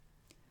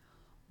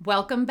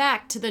Welcome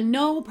back to the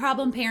No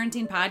Problem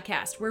Parenting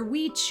Podcast, where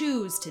we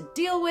choose to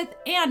deal with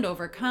and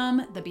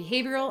overcome the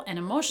behavioral and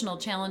emotional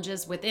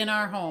challenges within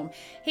our home.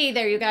 Hey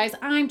there, you guys.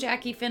 I'm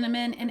Jackie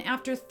Finneman, and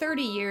after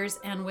 30 years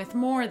and with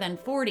more than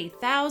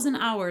 40,000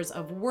 hours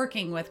of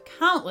working with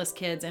countless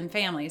kids and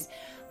families,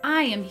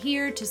 I am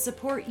here to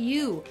support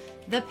you,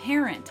 the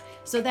parent,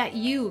 so that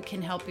you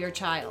can help your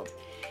child.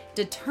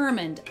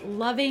 Determined,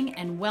 loving,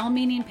 and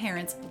well-meaning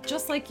parents,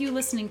 just like you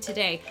listening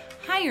today,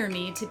 hire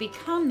me to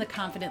become the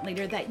confident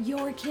leader that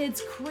your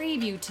kids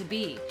crave you to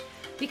be.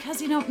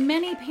 Because,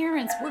 many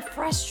parents were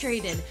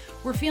frustrated,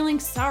 we're feeling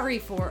sorry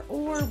for,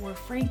 or we're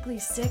frankly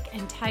sick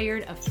and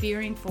tired of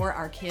fearing for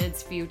our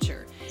kids'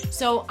 future.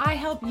 So I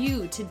help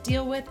you to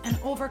deal with and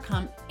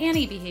overcome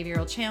any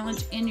behavioral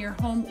challenge in your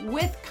home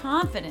with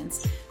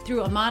confidence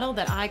through a model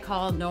that I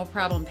call No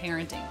Problem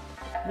Parenting.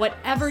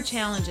 Whatever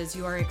challenges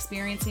you are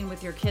experiencing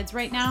with your kids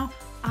right now,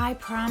 I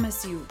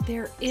promise you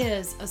there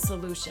is a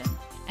solution.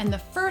 And the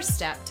first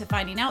step to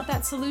finding out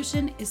that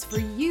solution is for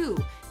you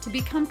to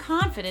become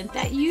confident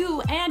that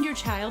you and your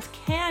child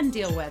can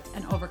deal with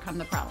and overcome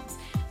the problems.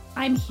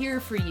 I'm here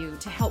for you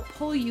to help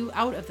pull you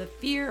out of the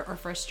fear or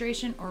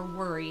frustration or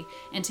worry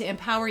and to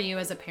empower you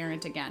as a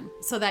parent again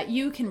so that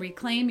you can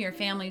reclaim your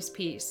family's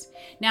peace.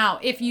 Now,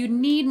 if you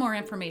need more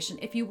information,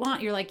 if you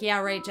want, you're like, yeah,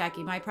 right,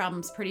 Jackie, my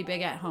problem's pretty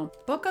big at home.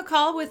 Book a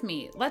call with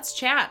me. Let's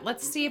chat.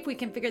 Let's see if we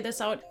can figure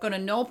this out. Go to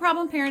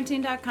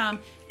noproblemparenting.com.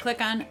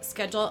 Click on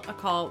schedule a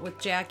call with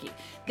Jackie.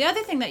 The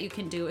other thing that you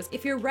can do is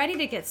if you're ready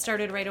to get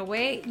started right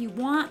away, you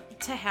want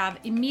to have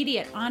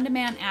immediate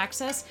on-demand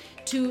access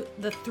to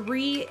the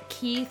 3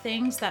 key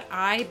things that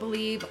I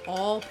believe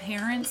all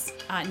parents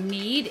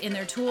need in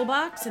their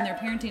toolbox, in their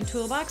parenting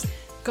toolbox.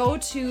 Go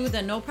to the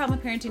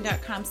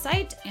noproblemparenting.com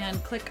site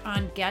and click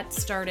on Get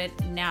Started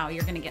Now.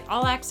 You're going to get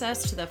all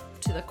access to the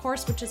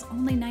course, which is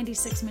only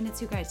 96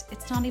 minutes, you guys.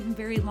 It's not even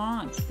very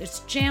long.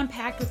 It's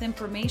jam-packed with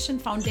information,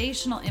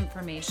 foundational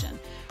information,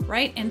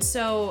 right? And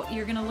so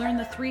you're going to learn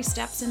the 3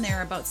 steps in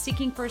there about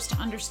seeking first to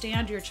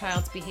understand your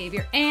child's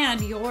behavior and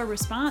your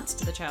response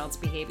to the child's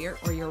behavior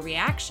or your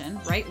reaction,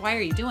 right? Why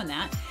are you doing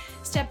that?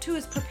 Step 2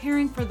 is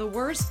preparing for the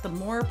worst. The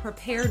more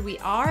prepared we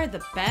are,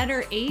 the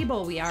better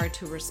able we are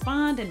to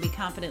respond and be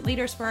confident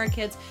leaders for our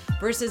kids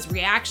versus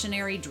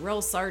reactionary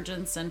drill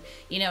sergeants and,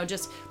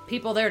 just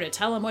people there to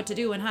tell them what to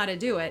do and how to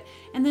do it.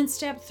 And then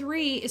step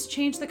 3 is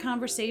change the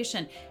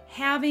conversation.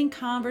 Having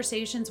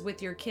conversations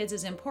with your kids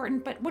is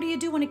important, but what do you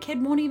do when a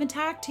kid won't even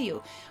talk to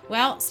you?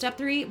 Well, step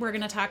 3, we're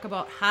going to talk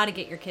about how to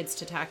get your kids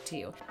to talk to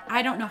you.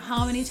 I don't know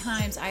how many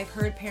times I've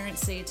heard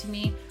parents say to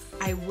me,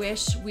 I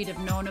wish we'd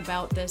have known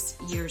about this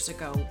years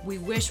ago. We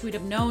wish we'd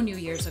have known you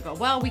years ago.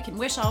 Well, we can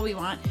wish all we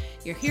want.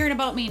 You're hearing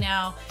about me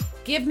now.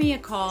 Give me a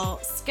call,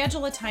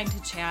 schedule a time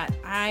to chat.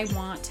 I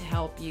want to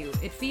help you.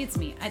 It feeds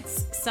me.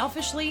 It's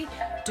selfishly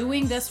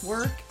doing this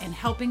work and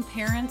helping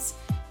parents.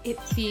 It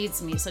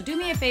feeds me. So do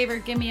me a favor,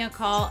 give me a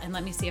call and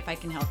let me see if I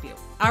can help you.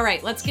 All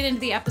right, let's get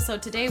into the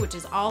episode today, which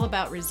is all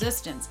about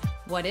resistance.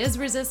 What is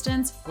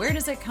resistance? Where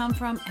does it come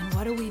from? And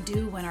what do we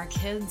do when our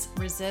kids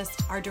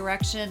resist our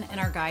direction and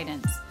our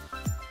guidance?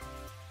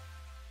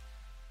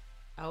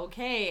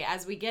 Okay,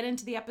 as we get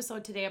into the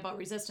episode today about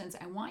resistance,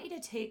 I want you to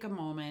take a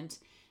moment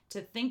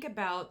to think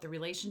about the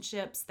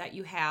relationships that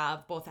you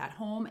have both at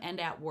home and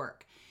at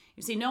work.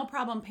 You see, No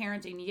Problem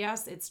Parenting,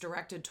 yes, it's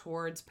directed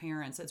towards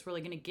parents. It's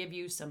really going to give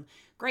you some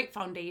great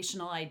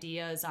foundational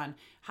ideas on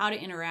how to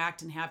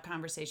interact and have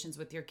conversations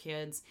with your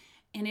kids.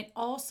 And it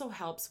also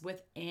helps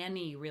with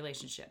any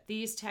relationship.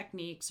 These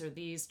techniques or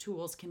these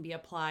tools can be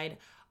applied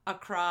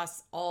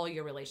across all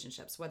your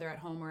relationships, whether at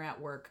home or at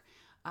work,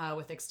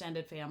 with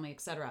extended family,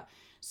 etc.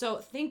 So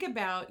think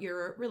about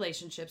your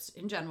relationships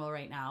in general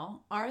right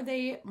now. Are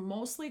they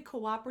mostly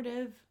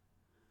cooperative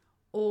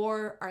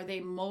or are they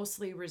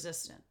mostly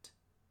resistant?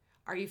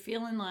 Are you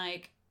feeling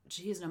like,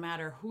 geez, no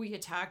matter who you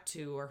talk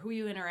to or who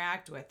you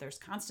interact with, there's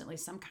constantly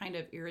some kind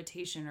of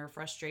irritation or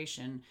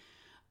frustration?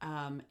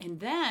 And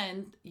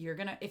then you're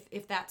going to,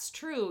 if that's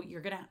true,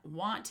 you're going to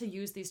want to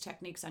use these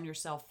techniques on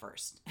yourself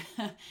first,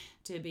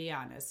 to be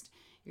honest.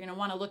 You're going to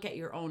want to look at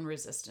your own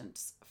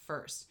resistance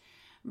first.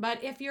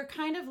 But if you're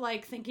kind of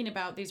like thinking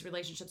about these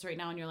relationships right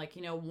now and you're like,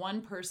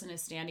 one person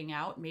is standing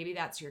out, maybe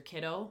that's your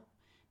kiddo,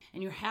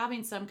 and you're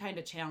having some kind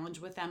of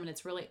challenge with them and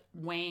it's really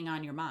weighing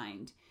on your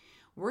mind,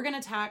 we're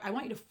going to talk, I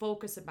want you to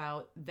focus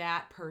about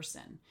that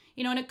person.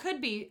 And it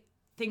could be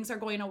things are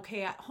going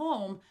okay at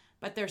home,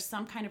 but there's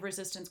some kind of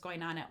resistance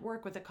going on at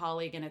work with a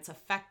colleague and it's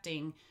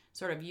affecting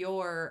sort of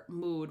your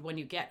mood when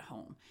you get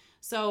home.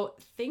 So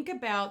think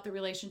about the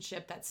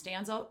relationship that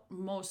stands out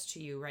most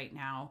to you right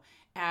now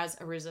as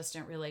a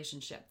resistant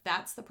relationship.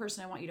 That's the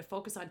person I want you to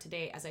focus on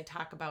today as I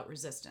talk about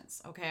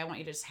resistance. Okay, I want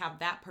you to just have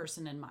that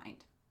person in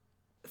mind.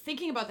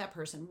 Thinking about that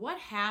person, what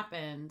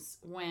happens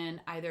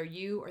when either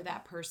you or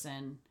that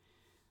person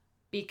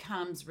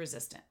becomes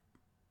resistant?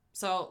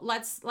 So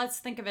let's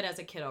think of it as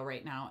a kiddo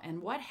right now. And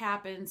what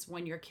happens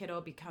when your kiddo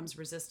becomes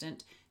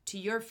resistant to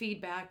your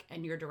feedback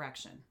and your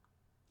direction?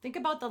 Think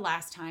about the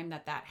last time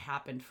that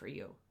happened for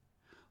you.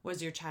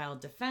 Was your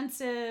child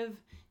defensive?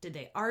 Did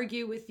they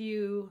argue with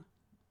you?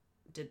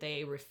 Did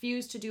they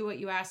refuse to do what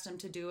you asked them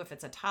to do? If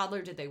it's a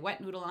toddler, did they wet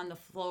noodle on the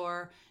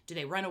floor? Do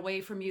they run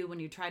away from you when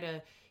you try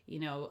to,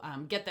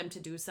 get them to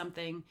do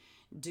something?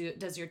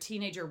 Does your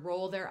teenager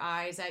roll their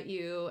eyes at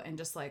you and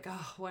just like,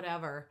 oh,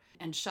 whatever,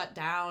 and shut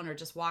down or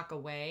just walk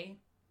away?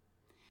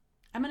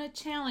 I'm going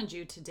to challenge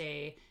you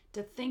today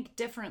to think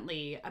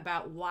differently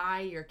about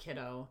why your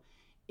kiddo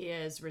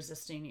is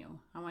resisting you.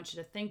 I want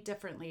you to think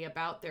differently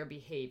about their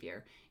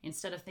behavior.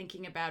 Instead of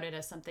thinking about it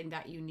as something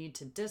that you need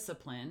to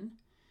discipline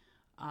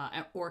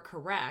or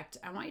correct,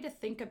 I want you to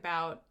think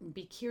about,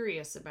 be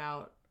curious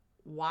about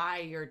why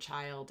your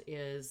child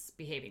is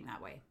behaving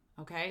that way.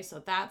 Okay,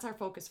 so that's our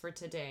focus for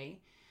today.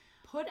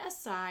 Put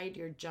aside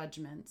your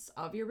judgments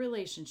of your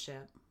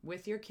relationship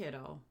with your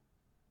kiddo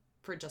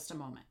for just a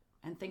moment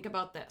and think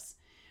about this.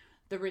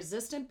 The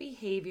resistant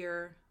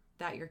behavior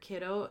that your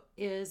kiddo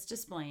is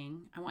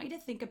displaying, I want you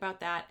to think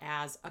about that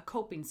as a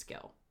coping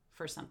skill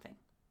for something.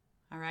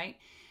 All right,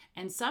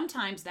 and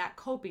sometimes that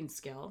coping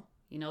skill,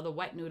 the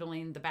wet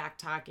noodling, the back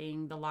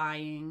talking, the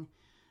lying,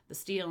 the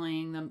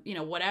stealing,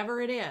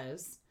 whatever it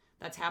is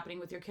that's happening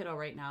with your kiddo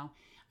right now,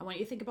 I want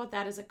you to think about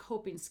that as a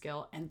coping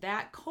skill. And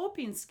that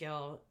coping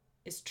skill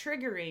is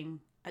triggering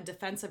a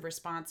defensive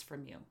response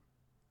from you.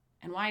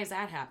 And why is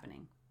that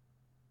happening?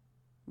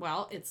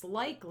 Well, it's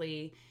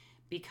likely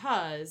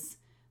because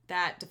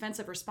that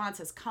defensive response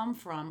has come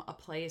from a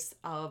place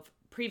of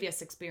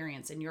previous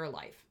experience in your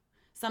life.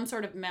 Some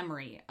sort of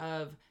memory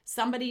of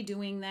somebody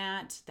doing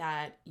that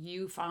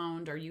you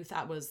found or you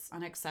thought was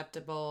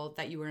unacceptable,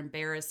 that you were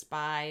embarrassed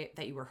by,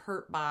 that you were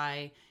hurt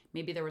by.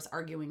 Maybe there was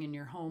arguing in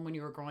your home when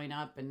you were growing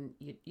up and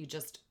you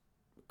just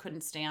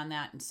couldn't stand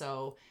that. And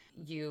so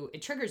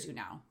it triggers you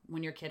now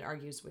when your kid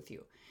argues with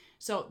you.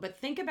 But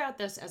think about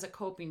this as a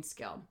coping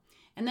skill.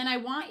 And then I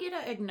want you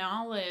to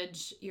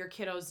acknowledge your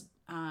kiddo's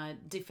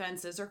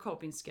defenses or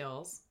coping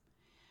skills.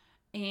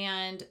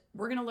 And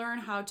we're going to learn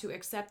how to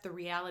accept the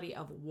reality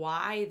of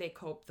why they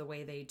cope the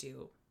way they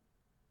do,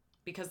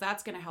 because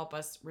that's going to help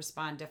us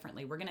respond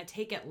differently. We're going to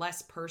take it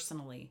less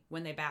personally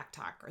when they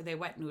backtalk or they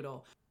wet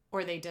noodle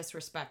or they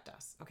disrespect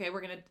us. Okay,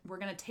 we're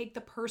going to take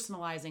the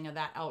personalizing of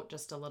that out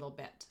just a little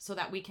bit so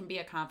that we can be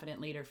a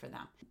confident leader for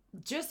them.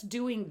 Just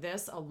doing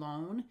this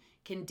alone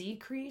can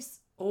decrease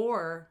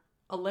or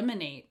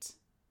eliminate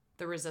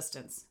the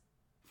resistance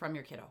from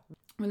your kiddo.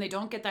 When they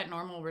don't get that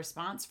normal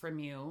response from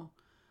you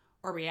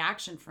or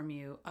reaction from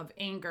you of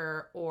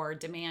anger or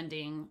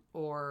demanding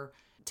or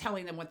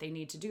telling them what they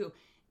need to do,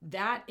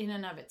 that in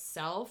and of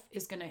itself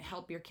is going to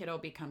help your kiddo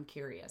become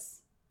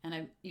curious.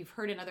 And you've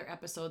heard in other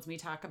episodes me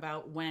talk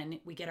about when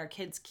we get our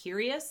kids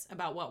curious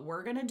about what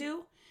we're going to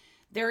do,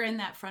 they're in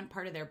that front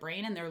part of their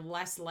brain and they're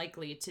less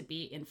likely to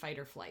be in fight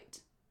or flight.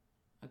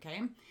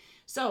 Okay?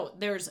 So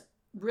there's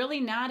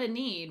really not a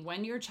need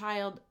when your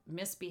child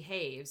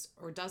misbehaves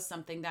or does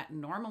something that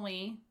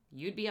normally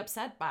you'd be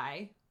upset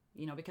by,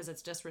 because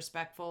it's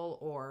disrespectful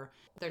or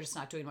they're just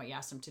not doing what you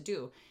asked them to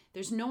do.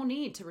 There's no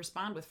need to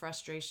respond with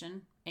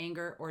frustration,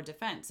 anger, or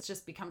defense. It's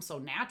just become so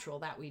natural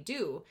that we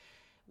do.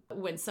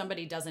 When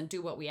somebody doesn't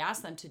do what we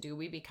ask them to do,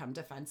 we become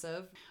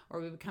defensive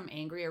or we become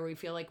angry or we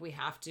feel like we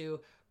have to,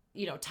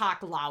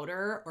 talk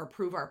louder or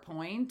prove our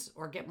point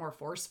or get more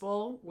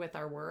forceful with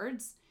our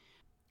words.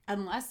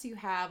 Unless you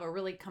have a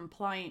really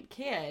compliant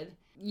kid,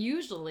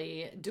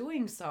 usually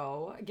doing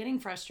so, getting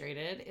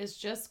frustrated, is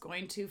just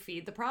going to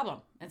feed the problem.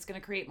 It's going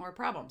to create more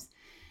problems.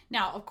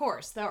 Now, of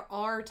course, there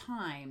are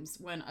times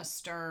when a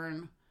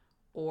stern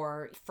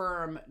or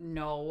firm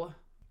no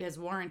is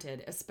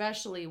warranted,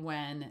 especially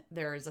when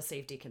there's a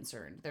safety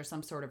concern. There's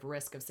some sort of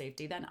risk of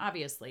safety. Then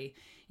obviously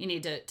you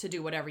need to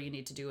do whatever you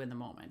need to do in the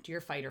moment.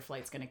 Your fight or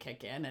flight's going to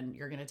kick in and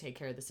you're going to take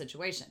care of the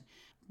situation.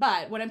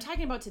 But what I'm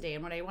talking about today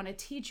and what I want to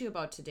teach you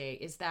about today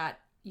is that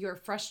your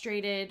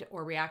frustrated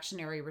or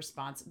reactionary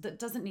response, that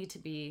doesn't need to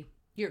be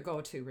your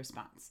go-to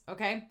response,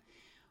 okay?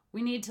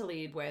 We need to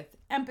lead with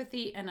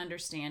empathy and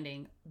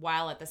understanding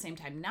while at the same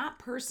time not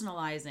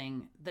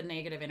personalizing the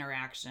negative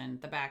interaction,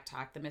 the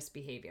backtalk, the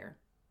misbehavior.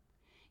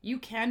 You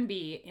can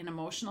be in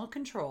emotional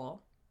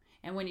control,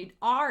 and when you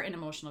are in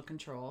emotional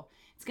control,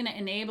 it's going to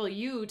enable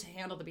you to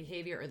handle the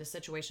behavior or the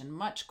situation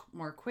much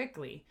more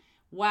quickly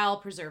while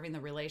preserving the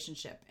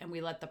relationship. And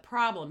we let the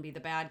problem be the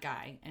bad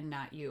guy and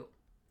not you.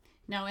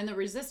 Now, in the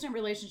Resistant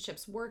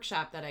Relationships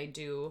workshop that I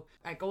do,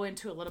 I go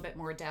into a little bit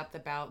more depth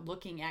about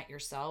looking at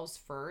yourselves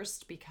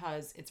first,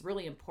 because it's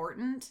really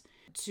important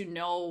to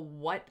know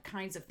what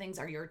kinds of things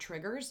are your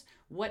triggers,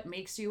 what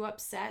makes you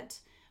upset,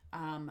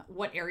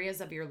 what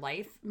areas of your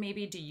life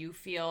maybe do you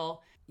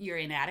feel you're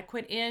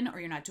inadequate in or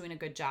you're not doing a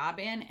good job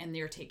in, and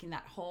you're taking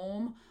that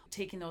home,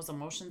 taking those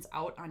emotions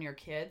out on your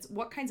kids.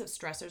 What kinds of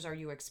stressors are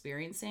you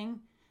experiencing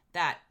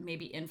that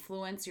maybe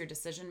influence your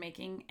decision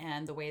making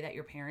and the way that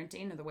you're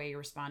parenting or the way you're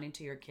responding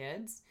to your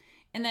kids?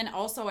 And then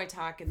also I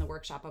talk in the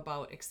workshop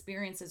about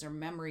experiences or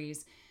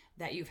memories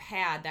that you've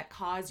had that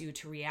cause you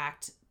to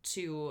react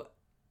to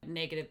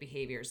negative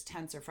behaviors,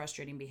 tense or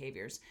frustrating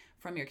behaviors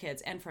from your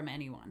kids and from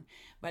anyone.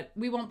 But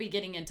we won't be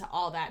getting into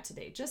all that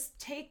today. Just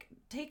take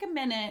a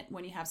minute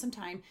when you have some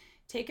time.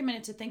 Take a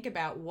minute to think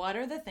about what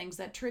are the things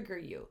that trigger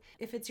you.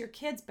 If it's your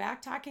kids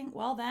back talking,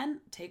 well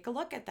then take a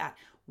look at that.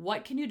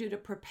 What can you do to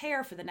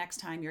prepare for the next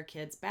time your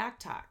kids back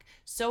talk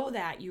so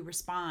that you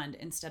respond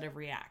instead of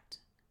react?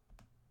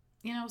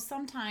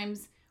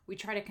 Sometimes we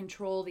try to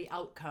control the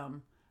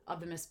outcome of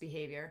the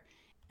misbehavior,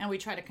 and we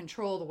try to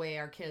control the way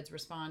our kids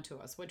respond to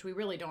us, which we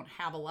really don't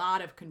have a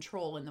lot of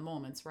control in the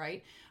moments,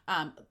 right?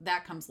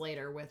 That comes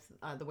later with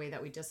the way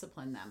that we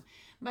discipline them.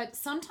 But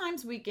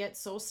sometimes we get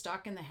so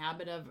stuck in the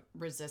habit of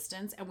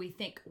resistance and we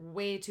think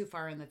way too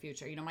far in the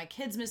future. My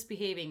kid's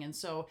misbehaving, and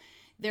so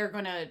they're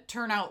going to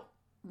turn out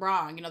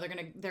wrong.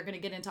 They're going to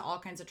get into all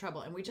kinds of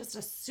trouble. And we just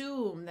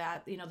assume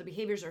that, the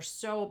behaviors are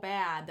so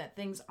bad that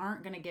things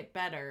aren't going to get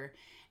better.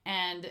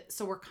 And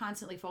so we're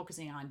constantly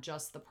focusing on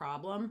just the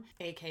problem,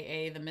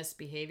 AKA the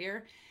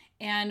misbehavior.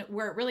 And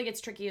where it really gets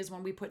tricky is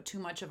when we put too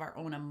much of our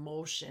own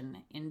emotion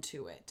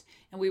into it.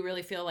 And we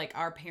really feel like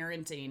our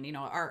parenting,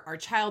 our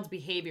child's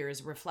behavior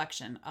is a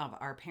reflection of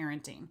our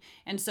parenting.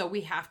 And so we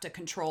have to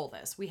control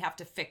this. We have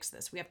to fix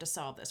this. We have to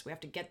solve this. We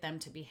have to get them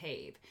to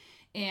behave.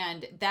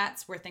 And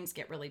that's where things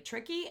get really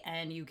tricky,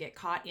 and you get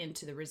caught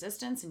into the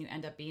resistance, and you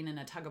end up being in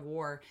a tug of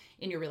war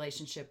in your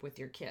relationship with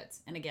your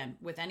kids. And again,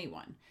 with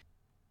anyone.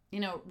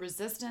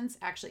 Resistance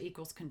actually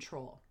equals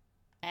control.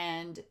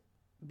 And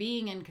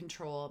being in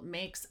control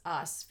makes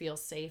us feel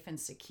safe and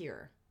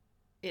secure.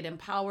 It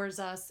empowers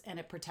us and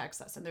it protects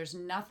us. And there's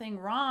nothing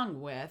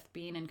wrong with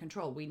being in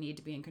control. We need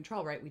to be in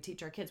control, right? We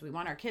teach our kids. We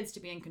want our kids to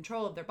be in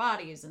control of their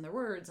bodies and their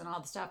words and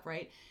all the stuff,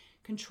 right?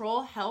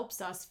 Control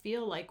helps us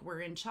feel like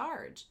we're in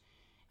charge.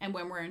 And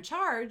when we're in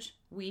charge,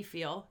 we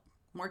feel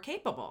more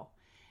capable.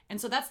 And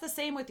so that's the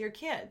same with your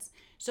kids.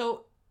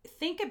 So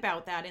think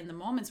about that in the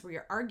moments where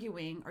you're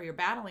arguing or you're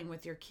battling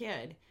with your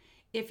kid.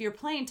 If you're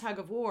playing tug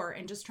of war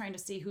and just trying to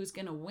see who's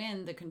going to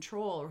win the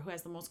control or who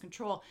has the most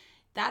control,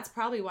 that's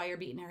probably why you're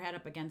beating your head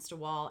up against a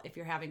wall if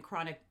you're having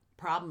chronic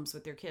problems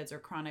with your kids or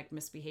chronic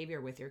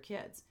misbehavior with your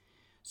kids.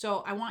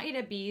 So I want you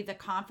to be the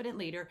confident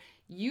leader.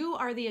 You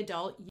are the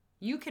adult.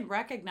 You can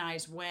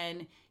recognize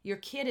when your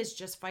kid is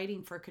just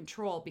fighting for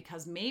control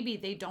because maybe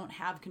they don't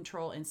have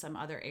control in some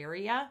other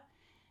area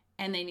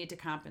and they need to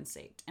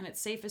compensate. And it's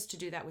safest to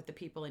do that with the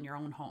people in your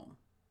own home,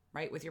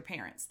 right? With your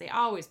parents. They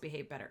always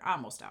behave better.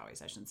 Almost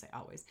always, I shouldn't say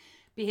always.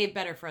 Behave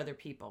better for other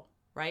people,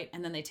 right?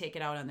 And then they take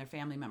it out on their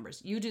family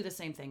members. You do the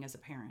same thing as a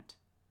parent.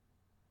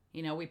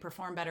 We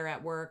perform better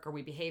at work or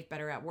we behave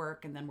better at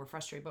work and then we're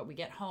frustrated, but we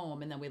get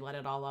home and then we let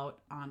it all out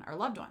on our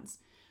loved ones.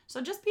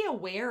 So just be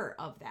aware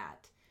of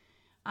that.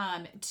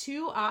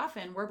 Too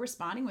often we're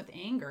responding with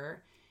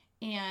anger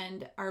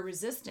and our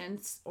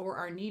resistance or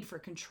our need for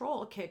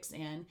control kicks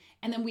in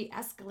and then we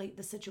escalate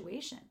the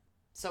situation.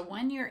 So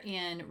when you're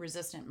in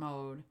resistant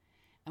mode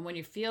and when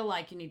you feel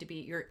like you need to be,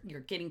 you're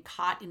getting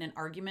caught in an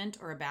argument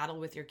or a battle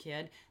with your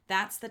kid,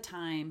 that's the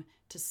time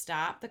to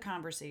stop the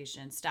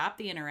conversation, stop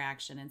the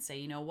interaction and say,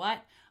 you know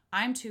what?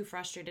 I'm too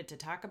frustrated to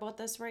talk about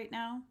this right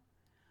now.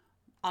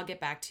 I'll get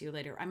back to you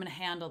later. I'm going to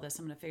handle this.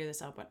 I'm going to figure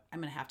this out, but I'm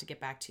going to have to get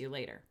back to you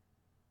later.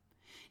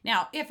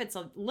 Now, if it's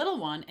a little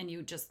one and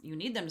you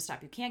need them to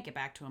stop, you can't get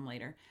back to them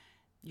later.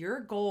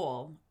 Your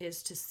goal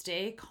is to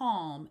stay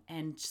calm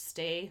and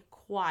stay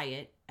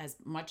quiet as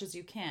much as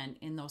you can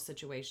in those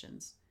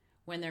situations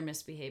when they're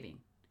misbehaving.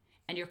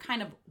 And you're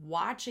kind of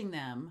watching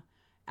them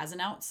as an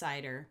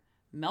outsider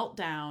melt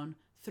down,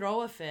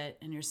 throw a fit,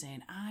 and you're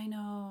saying, I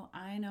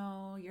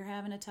know, you're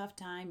having a tough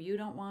time. You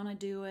don't want to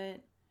do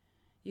it.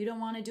 You don't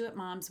want to do it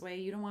mom's way.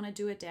 You don't want to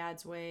do it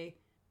dad's way.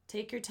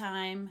 Take your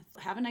time,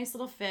 have a nice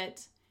little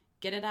fit.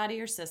 Get it out of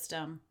your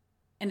system.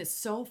 And it's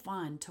so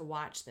fun to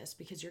watch this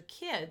because your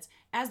kids,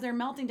 as they're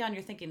melting down,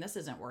 you're thinking, this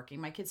isn't working.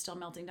 My kid's still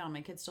melting down.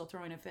 My kid's still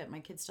throwing a fit. My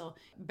kid's still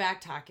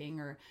back talking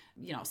or,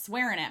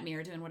 swearing at me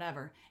or doing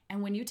whatever.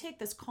 And when you take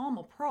this calm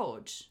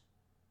approach,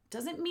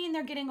 doesn't mean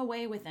they're getting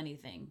away with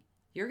anything.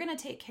 You're going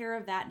to take care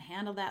of that and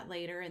handle that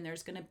later. And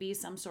there's going to be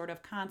some sort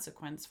of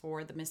consequence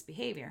for the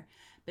misbehavior.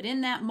 But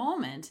in that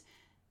moment,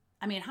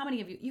 how many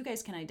of you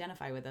guys can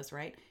identify with this,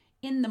 right?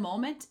 In the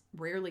moment,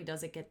 rarely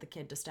does it get the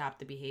kid to stop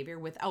the behavior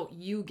without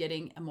you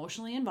getting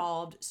emotionally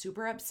involved,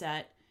 super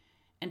upset,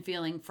 and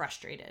feeling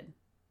frustrated.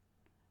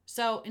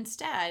 So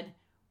instead,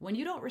 when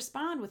you don't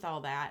respond with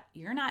all that,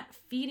 you're not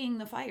feeding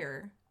the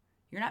fire.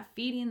 You're not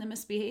feeding the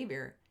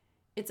misbehavior.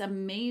 It's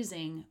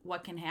amazing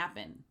what can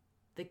happen.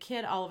 The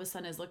kid all of a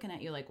sudden is looking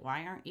at you like,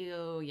 why aren't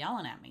you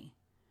yelling at me?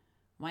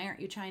 Why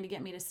aren't you trying to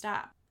get me to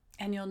stop?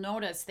 And you'll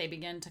notice they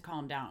begin to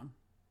calm down.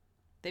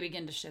 They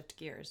begin to shift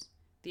gears.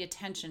 The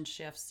attention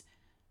shifts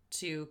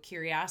to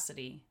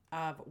curiosity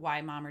of why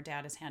mom or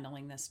dad is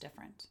handling this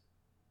different.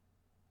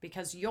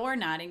 Because you're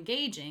not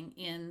engaging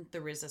in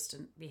the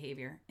resistant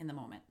behavior in the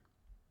moment.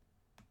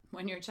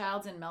 When your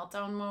child's in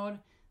meltdown mode,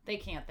 they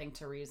can't think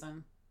to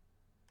reason.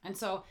 And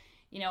so,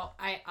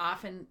 I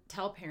often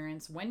tell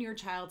parents when your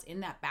child's in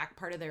that back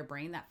part of their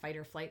brain, that fight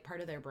or flight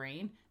part of their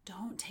brain,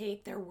 don't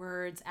take their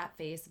words at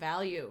face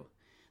value.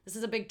 This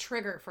is a big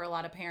trigger for a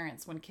lot of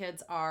parents when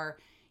kids are,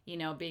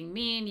 being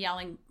mean,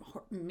 yelling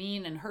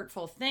mean and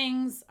hurtful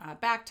things,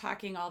 back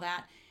talking, all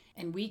that.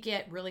 And we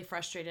get really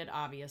frustrated,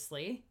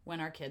 obviously, when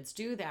our kids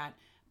do that.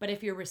 But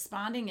if you're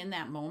responding in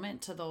that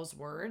moment to those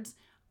words,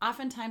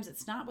 oftentimes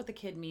it's not what the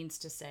kid means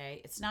to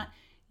say. It's not,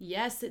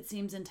 yes, it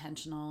seems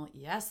intentional.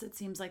 Yes, it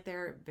seems like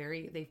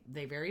they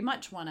very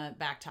much want to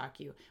backtalk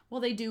you.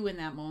 Well, they do in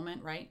that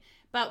moment, right?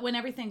 But when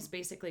everything's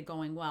basically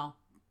going well,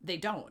 they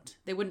don't.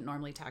 They wouldn't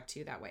normally talk to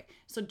you that way.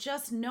 So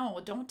just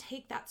know, don't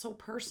take that so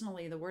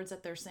personally, the words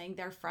that they're saying.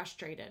 They're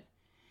frustrated.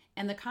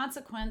 And the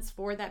consequence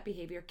for that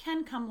behavior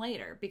can come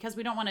later, because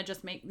we don't want to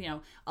just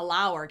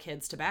allow our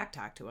kids to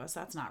backtalk to us.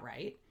 That's not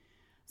right.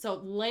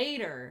 So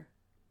later,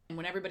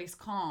 when everybody's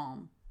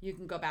calm, you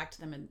can go back to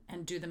them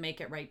and do the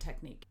Make It Right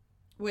technique,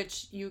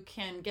 which you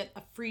can get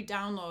a free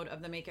download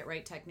of the Make It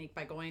Right technique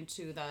by going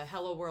to the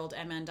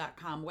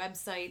helloworldmn.com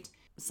website,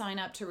 sign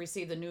up to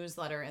receive the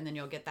newsletter, and then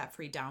you'll get that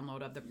free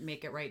download of the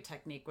Make It Right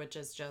technique, which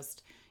is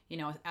just,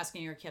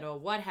 asking your kiddo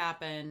what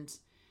happened.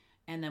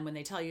 And then when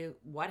they tell you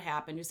what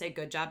happened, you say,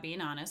 good job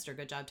being honest, or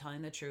good job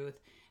telling the truth.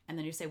 And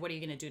then you say, what are you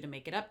going to do to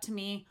make it up to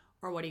me?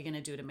 Or what are you going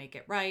to do to make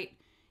it right?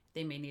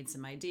 They may need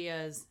some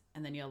ideas.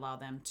 And then you allow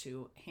them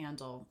to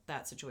handle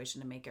that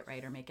situation to make it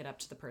right or make it up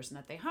to the person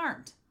that they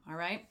harmed. All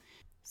right.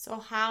 So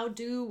how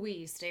do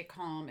we stay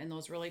calm in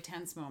those really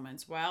tense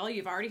moments? Well,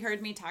 you've already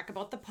heard me talk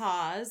about the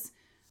pause.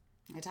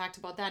 I talked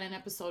about that in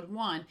episode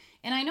 1.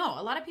 And I know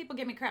a lot of people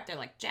give me crap. They're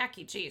like,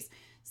 Jackie, geez,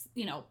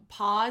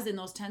 pause in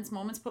those tense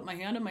moments, put my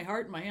hand on my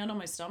heart and my hand on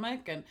my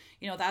stomach. And,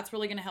 that's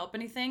really going to help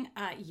anything.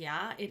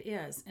 Yeah, it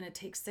is. And it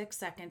takes 6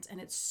 seconds and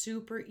it's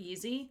super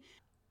easy.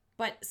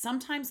 But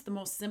sometimes the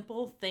most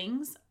simple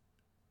things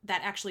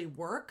that actually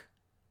work,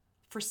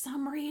 for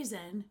some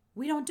reason,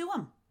 we don't do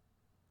them.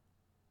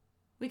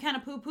 We kind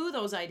of poo-poo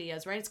those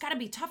ideas, right? It's got to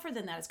be tougher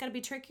than that. It's got to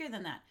be trickier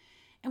than that.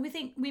 And we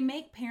think we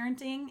make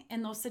parenting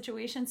in those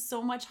situations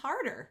so much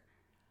harder.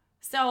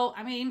 So,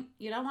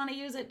 you don't want to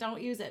use it,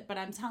 don't use it. But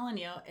I'm telling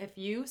you, if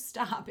you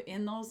stop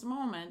in those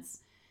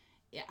moments,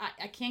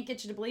 I can't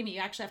get you to believe me.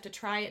 You actually have to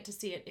try it to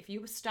see it. If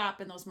you stop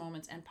in those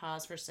moments and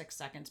pause for 6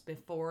 seconds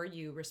before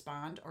you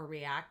respond or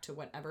react to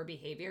whatever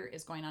behavior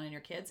is going on in your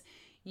kids,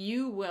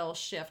 you will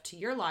shift to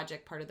your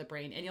logic part of the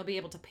brain, and you'll be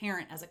able to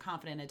parent as a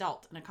confident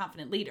adult and a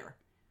confident leader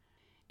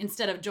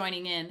instead of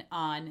joining in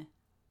on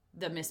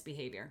the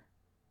misbehavior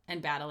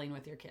and battling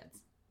with your kids.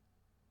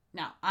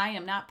 Now, I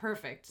am not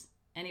perfect.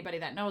 Anybody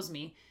that knows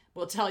me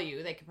will tell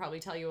you, they could probably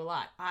tell you a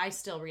lot. I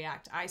still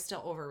react. I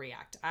still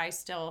overreact. I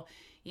still,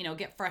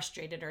 get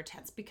frustrated or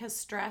tense because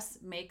stress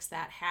makes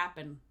that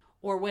happen.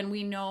 Or when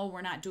we know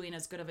we're not doing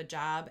as good of a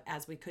job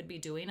as we could be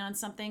doing on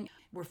something,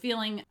 we're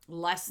feeling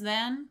less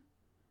than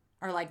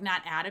or like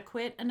not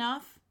adequate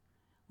enough,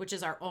 which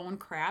is our own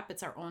crap.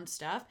 It's our own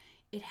stuff.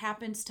 It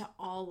happens to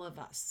all of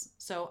us.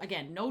 So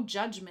again, no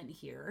judgment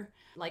here.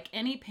 Like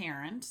any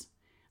parent,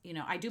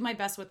 I do my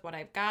best with what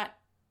I've got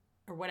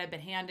or what I've been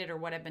handed or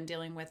what I've been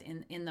dealing with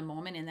in the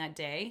moment in that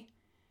day.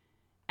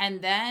 And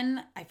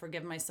then I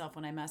forgive myself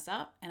when I mess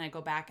up, and I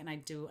go back and I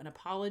do an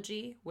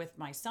apology with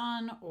my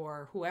son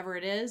or whoever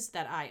it is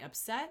that I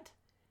upset.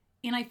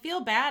 And I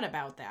feel bad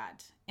about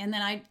that. And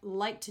then I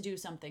like to do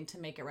something to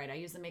make it right. I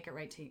use the Make It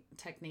Right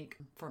technique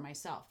for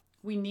myself.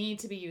 We need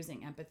to be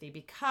using empathy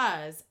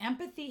because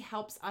empathy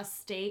helps us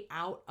stay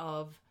out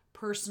of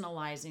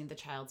personalizing the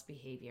child's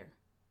behavior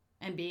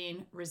and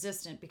being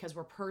resistant because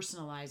we're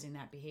personalizing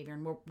that behavior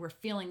and we're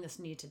feeling this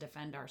need to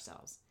defend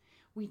ourselves.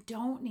 We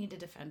don't need to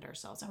defend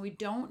ourselves, and we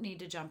don't need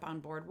to jump on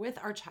board with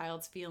our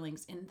child's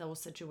feelings in those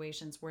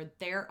situations where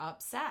they're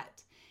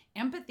upset.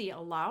 Empathy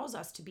allows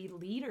us to be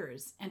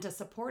leaders and to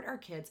support our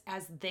kids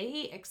as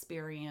they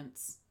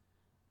experience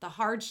the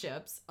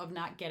hardships of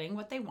not getting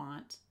what they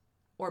want,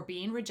 or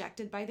being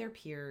rejected by their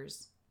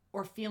peers,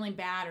 or feeling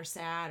bad or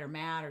sad or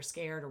mad or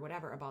scared or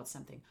whatever about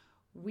something.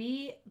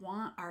 We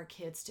want our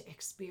kids to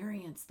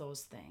experience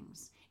those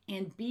things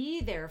and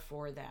be there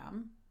for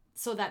them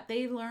so that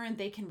they learn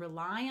they can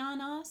rely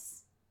on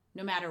us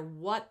no matter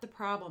what the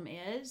problem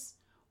is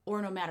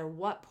or no matter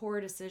what poor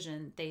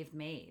decision they've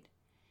made.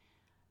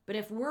 But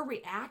if we're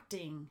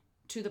reacting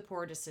to the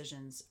poor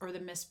decisions or the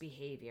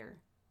misbehavior,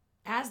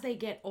 as they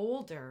get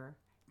older,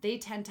 they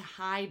tend to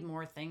hide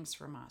more things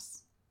from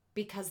us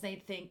because they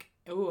think,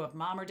 oh, if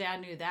mom or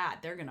dad knew that,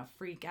 they're going to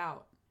freak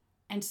out.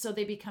 And so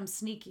they become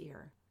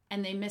sneakier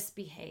and they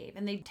misbehave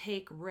and they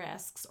take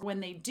risks. When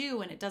they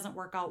do and it doesn't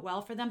work out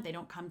well for them, they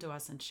don't come to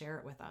us and share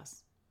it with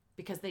us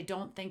because they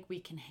don't think we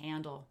can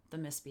handle the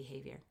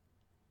misbehavior.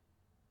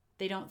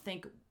 They don't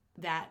think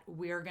that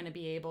we're going to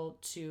be able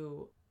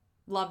to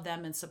love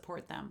them and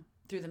support them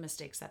through the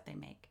mistakes that they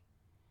make.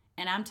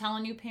 And I'm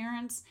telling you,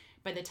 parents,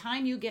 by the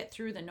time you get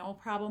through the No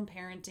Problem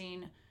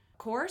Parenting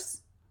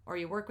course or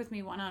you work with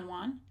me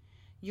one-on-one,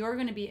 you're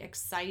going to be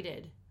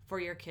excited for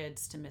your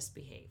kids to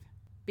misbehave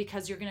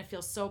because you're going to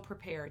feel so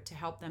prepared to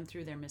help them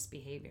through their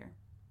misbehavior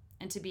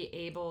and to be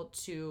able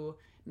to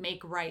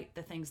make right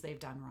the things they've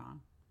done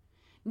wrong.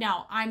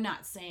 Now, I'm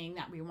not saying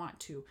that we want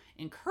to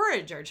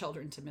encourage our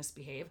children to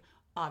misbehave.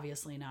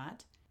 Obviously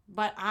not.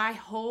 But I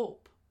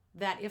hope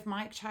that if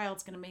my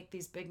child's going to make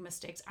these big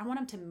mistakes, I want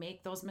him to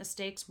make those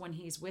mistakes when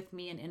he's with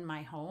me and in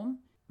my home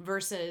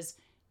versus,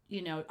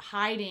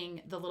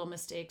 hiding the little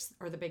mistakes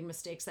or the big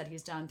mistakes that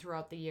he's done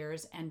throughout the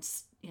years and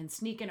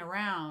sneaking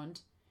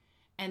around.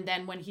 And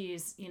then when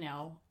he's,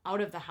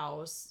 out of the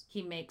house,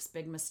 he makes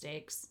big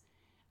mistakes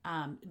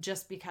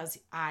just because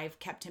I've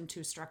kept him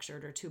too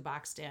structured or too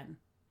boxed in.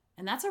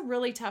 And that's a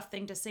really tough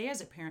thing to say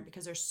as a parent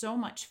because there's so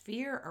much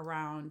fear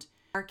around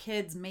our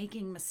kids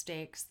making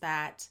mistakes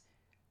that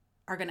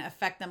are going to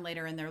affect them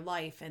later in their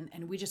life.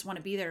 And we just want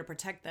to be there to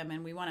protect them.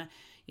 And we want to,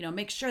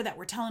 make sure that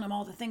we're telling them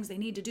all the things they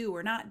need to do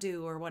or not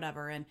do or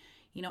whatever. And,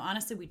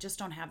 honestly, we just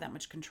don't have that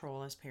much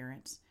control as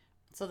parents.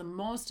 So the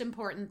most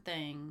important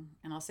thing,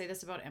 and I'll say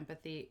this about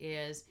empathy,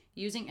 is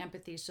using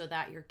empathy so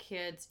that your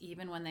kids,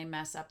 even when they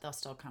mess up, they'll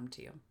still come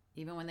to you.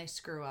 Even when they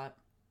screw up,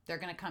 they're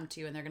going to come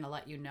to you and they're going to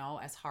let you know,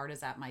 as hard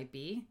as that might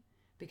be,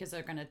 because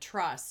they're going to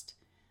trust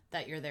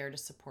that you're there to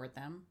support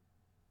them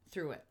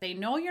through it. They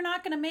know you're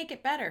not going to make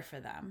it better for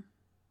them,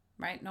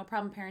 right? No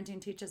Problem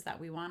Parenting teaches that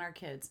we want our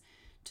kids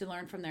to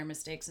learn from their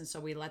mistakes, and so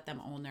we let them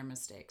own their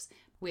mistakes.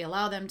 We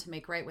allow them to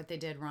make right what they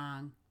did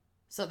wrong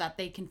so that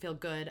they can feel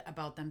good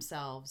about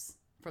themselves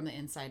from the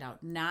inside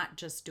out, not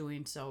just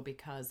doing so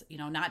because,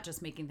 not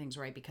just making things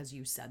right because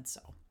you said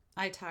so.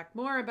 I talk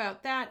more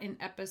about that in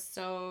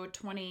episode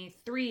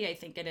 23, I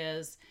think it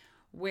is,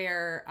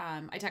 where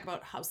I talk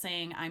about how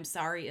saying I'm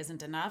sorry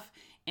isn't enough,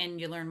 and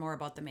you learn more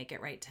about the Make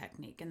It Right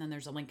technique. And then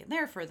there's a link in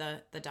there for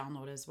the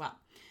download as well.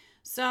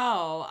 So,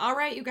 all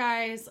right, you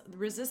guys,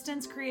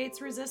 resistance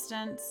creates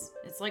resistance.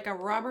 It's like a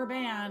rubber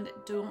band.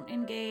 Don't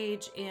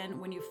engage in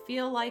when you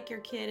feel like your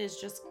kid is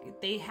just,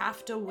 they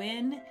have to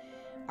win.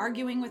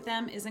 Arguing with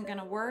them isn't going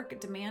to work.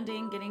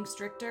 Demanding, getting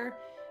stricter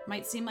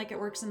might seem like it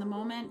works in the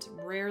moment.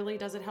 Rarely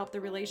does it help the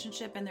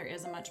relationship, and there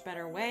is a much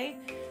better way.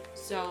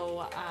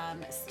 So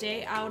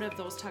stay out of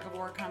those tug of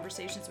war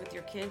conversations with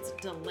your kids.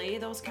 Delay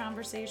those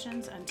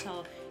conversations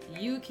until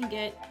you can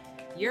get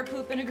your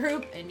poop in a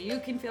group and you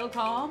can feel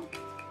calm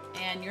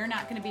and you're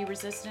not going to be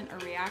resistant or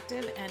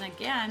reactive. And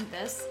again,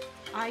 this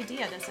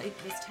idea, this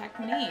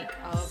technique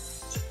of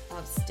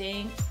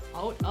staying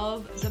out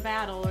of the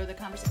battle or the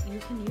conversation, you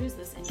can use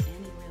this in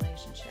any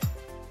relationship.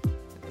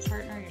 With your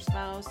partner, your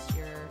spouse,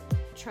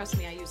 trust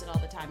me, I use it all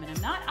the time, and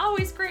I'm not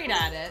always great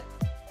at it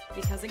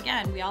because,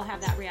 again, we all have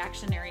that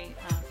reactionary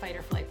fight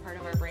or flight part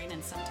of our brain,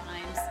 and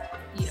sometimes,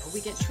 we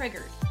get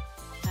triggered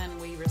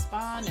and we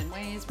respond in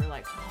ways we're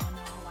like, oh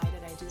no, why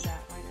did I do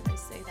that? Why did I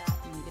say that?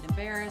 And you get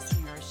embarrassed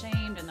and you're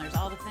ashamed and there's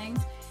all the things.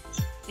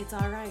 It's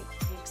all right.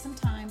 Take some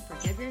time,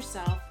 forgive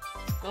yourself,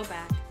 go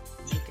back,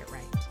 make it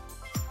right.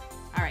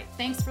 All right,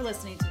 thanks for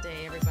listening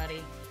today,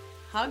 everybody.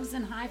 Hugs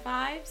and high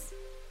fives.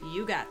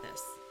 You got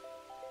this.